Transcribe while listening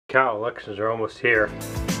Cow elections are almost here.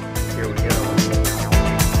 Here we go.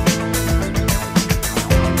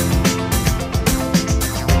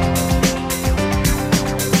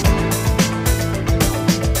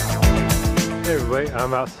 Hey everybody,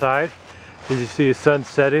 I'm outside. As you see the sun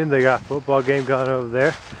setting, they got a football game going over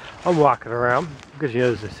there. I'm walking around because, you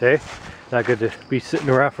know, as they say, not good to be sitting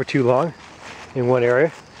around for too long in one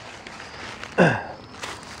area.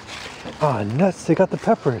 Oh nuts, they got the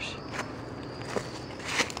peppers.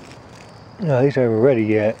 No, these aren't even ready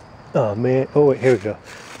yet. Oh man, oh wait, here we go.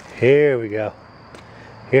 Here we go.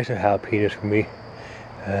 Here's some jalapenos for me.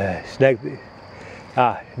 Snag the,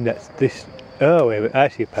 nuts, this, oh wait a minute, I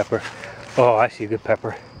see a pepper. Oh, I see a good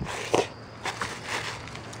pepper.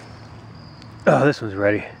 Oh, this one's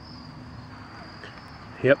ready.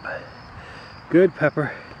 Yep, good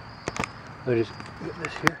pepper. Let me just get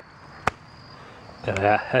this here.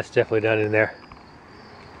 Yeah, that's definitely done in there.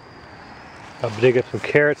 I'll dig up some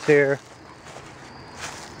carrots here.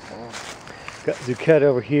 Got zucchini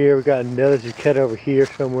over here. We got another zucchini over here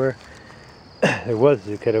somewhere. There was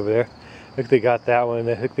a zucchini over there. I think they got that one.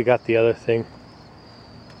 I think they got the other thing.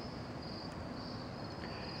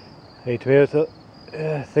 Any tomatoes?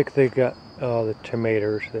 I think they got all the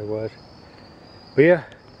tomatoes there was. But yeah,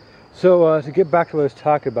 so to get back to what I was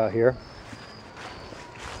talking about here.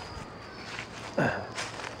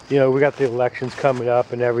 You know, we got the elections coming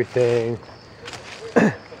up and everything.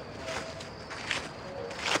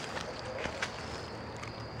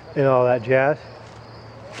 And all that jazz.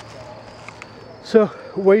 So,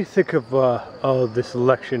 what do you think of all of this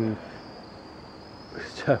election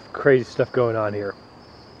stuff, crazy stuff going on here?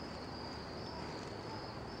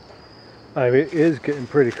 I mean, it is getting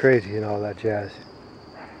pretty crazy and all that jazz.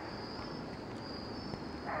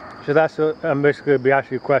 So that's what I'm basically going to be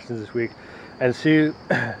asking you questions this week and see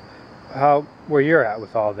where you're at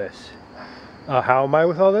with all this. How am I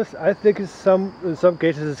with all this? I think in some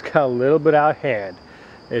cases it's got a little bit out of hand.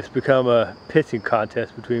 It's become a pissing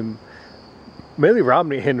contest between mainly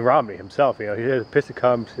Romney and Romney himself. You know, he has a pissing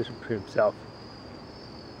competition between himself.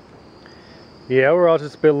 Yeah, we're all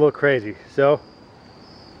just been a little crazy. So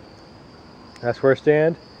that's where I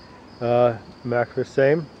stand. Max for the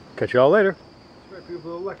same. Catch you all later. That's right,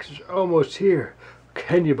 people. The elections are almost here.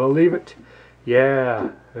 Can you believe it?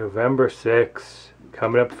 Yeah, November 6th.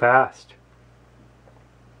 Coming up fast.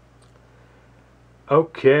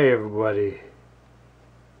 Okay, everybody.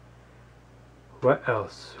 What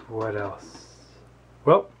else? What else?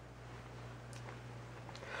 Well,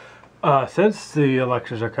 since the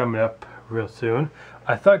elections are coming up real soon,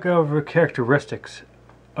 I thought I'd go over characteristics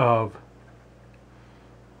of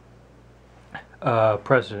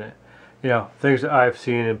president. You know, things that I've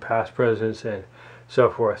seen in past presidents and so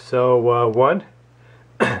forth. So, one,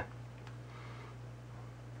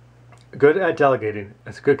 good at delegating.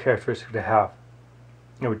 That's a good characteristic to have.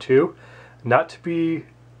 Number two, not to be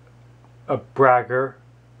a bragger,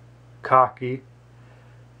 cocky,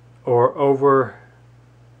 or overbearing.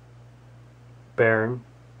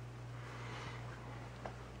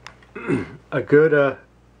 A good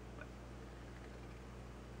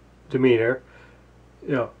demeanor,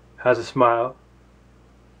 you know, has a smile.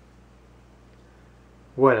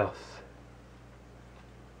 What else?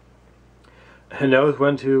 And knows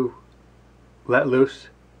when to let loose.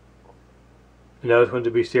 Knows when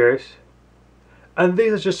to be serious. And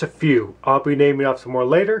these are just a few. I'll be naming off some more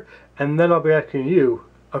later, and then I'll be asking you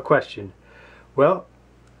a question. Well,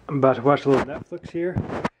 I'm about to watch a little Netflix here,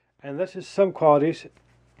 and that's just some qualities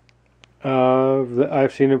that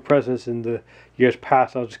I've seen in presidents in the years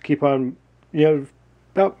past. I'll just keep on, you know,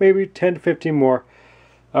 about maybe 10 to 15 more.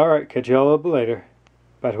 Alright, catch you all a little bit later.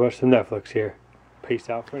 About to watch some Netflix here. Peace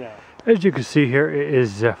out for now. As you can see here, it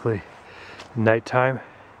is definitely nighttime.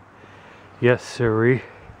 Yes, sirree.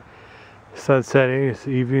 Sun setting, it's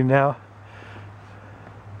evening now.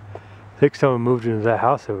 I think someone moved into that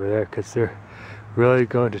house over there because they're really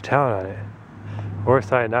going to town on it. Or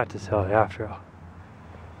decided not to sell it after all.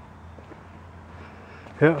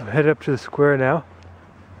 Yeah, I'm headed up to the square now.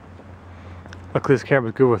 Luckily this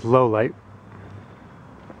camera's good with low light.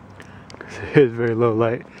 Because it is very low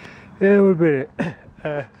light. And it would have been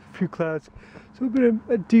a few clouds. So it would have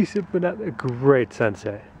been a decent but not a great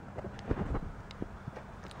sunset.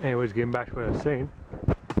 Anyways, getting back to what I was saying.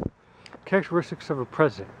 Characteristics of a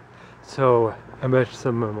president. So, I mentioned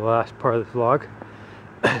some in the last part of this vlog.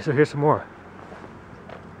 So here's some more.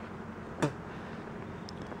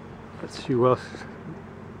 Let's see what else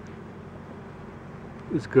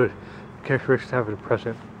is good. Characteristics of having a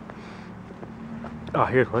president. Oh,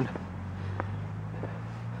 here's one.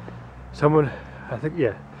 Someone, I think,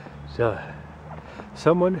 yeah. So,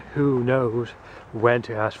 someone who knows when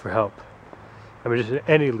to ask for help. I mean, just in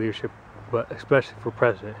any leadership, but especially for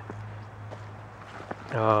president.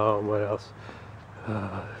 What else?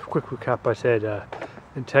 Quick recap, I said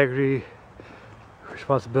integrity,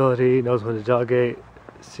 responsibility, knows when to delegate,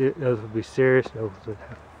 knows when to be serious, knows when to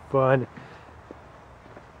have fun.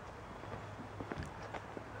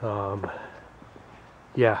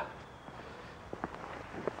 Yeah.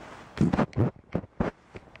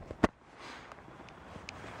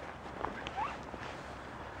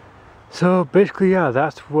 So basically, yeah,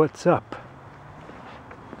 that's what's up.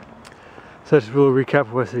 So just a little recap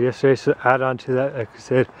of what I said yesterday. So add on to that, like I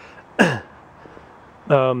said,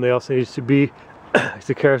 they also need to be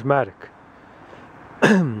charismatic.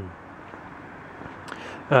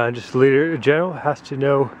 Just the leader in general has to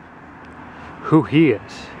know who he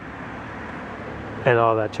is and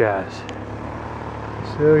all that jazz.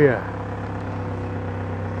 So yeah.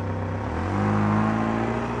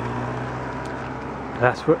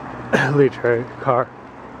 That's what leader car.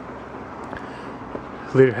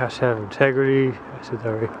 Leader has to have integrity. I said that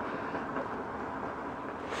right.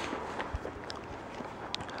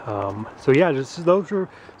 So yeah, those are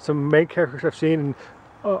some main characters I've seen, and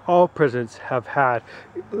all presidents have had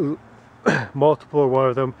multiple or one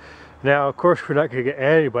of them. Now, of course, we're not going to get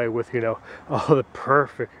anybody with, you know, all the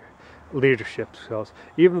perfect leadership skills.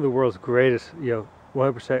 Even the world's greatest, you know,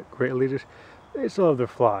 100% great leaders, they still have their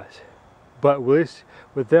flaws. But at least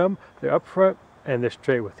with them, they're upfront and they're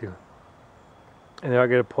straight with you. And they're not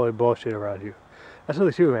going to pull any bullshit around you. That's what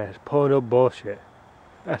they do, man, is pull no bullshit.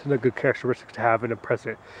 That's another good characteristic to have in a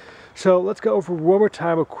president. So let's go over one more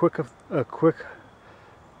time a quick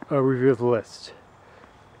review of the list.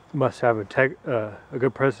 Must have a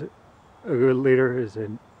good president, a good leader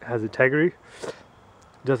has integrity,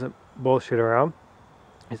 doesn't bullshit around,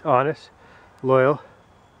 is honest, loyal,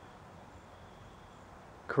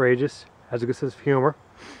 courageous, has a good sense of humor,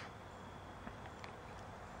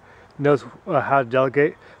 knows how to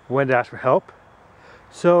delegate, when to ask for help.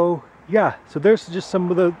 So yeah, so there's just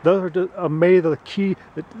some of those are just maybe the key.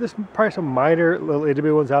 There's probably some minor little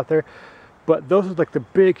individual ones out there, but those are like the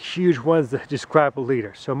big, huge ones that describe a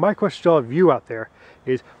leader. So my question to all of you out there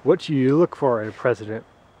is, what do you look for in a president?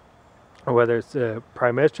 Or whether it's a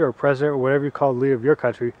prime minister or president or whatever you call the leader of your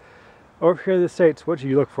country, or here in the States, what do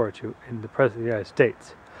you look forward to in the president of the United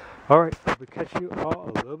States? Alright, I'll be catching you all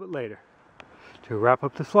a little bit later to wrap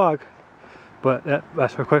up this vlog. But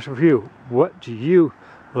that's my question for you. What do you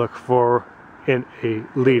look for in a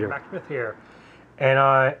leader? Max Smith here, and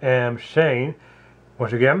I am saying,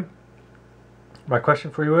 once again, my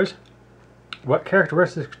question for you is, what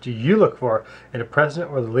characteristics do you look for in a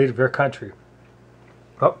president or the leader of your country?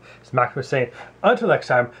 Well, it's Max Smith saying, until next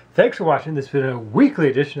time, thanks for watching. This has been a weekly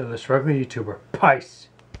edition of The Struggling YouTuber. Peace!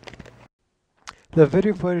 The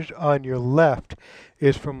video footage on your left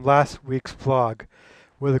is from last week's vlog.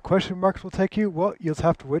 Where the question marks will take you, well, you'll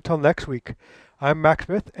have to wait till next week. I'm Max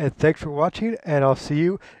Smith, and thanks for watching, and I'll see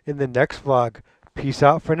you in the next vlog. Peace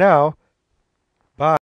out for now.